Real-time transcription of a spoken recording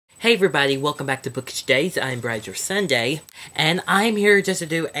Hey everybody, welcome back to Bookish Days. I'm Brad, your Sunday, and I'm here just to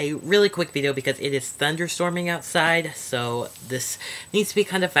do a really quick video because it is thunderstorming outside, so this needs to be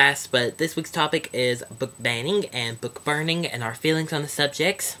kind of fast, but this week's topic is book banning and book burning and our feelings on the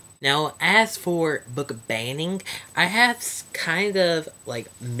subjects. Now, as for book banning, I have kind of,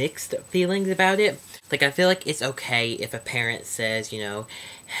 mixed feelings about it. I feel like it's okay if a parent says,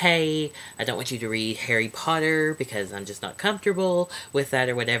 hey, I don't want you to read Harry Potter because I'm just not comfortable with that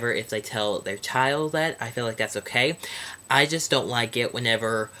or whatever. If they tell their child that, I feel like that's okay. I just don't like it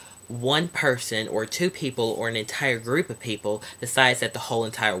whenever one person or two people or an entire group of people decides that the whole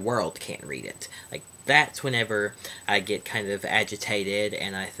entire world can't read it. That's whenever I get kind of agitated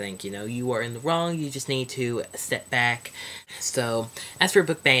and I think, you are in the wrong, you just need to step back. So, as for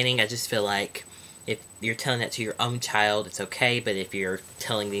book banning, I just feel like if you're telling that to your own child, it's okay, but if you're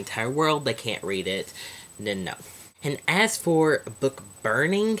telling the entire world they can't read it, then no. And as for book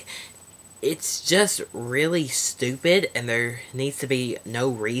burning, it's just really stupid and there needs to be no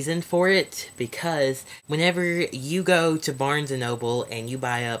reason for it, because whenever you go to Barnes & Noble and you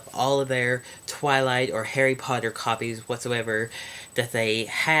buy up all of their Twilight or Harry Potter copies whatsoever that they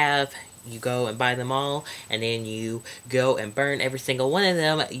have, you go and buy them all, and then you go and burn every single one of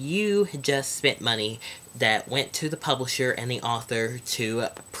them, you just spent money that went to the publisher and the author to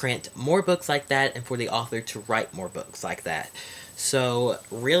print more books like that and for the author to write more books like that. So,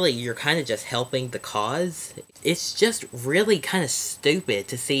 really, you're kind of just helping the cause. It's just really kind of stupid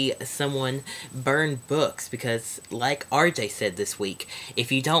to see someone burn books because, like RJ said this week,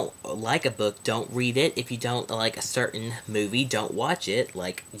 if you don't like a book, don't read it. If you don't like a certain movie, don't watch it.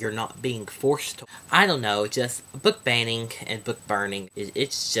 You're not being forced to. I don't know, just book banning and book burning,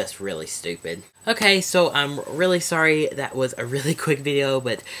 it's just really stupid. Okay, so I'm really sorry that was a really quick video,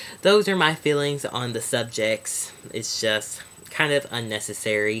 but those are my feelings on the subjects. It's just kind of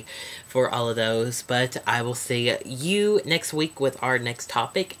unnecessary for all of those, but I will see you next week with our next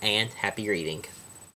topic, and happy reading.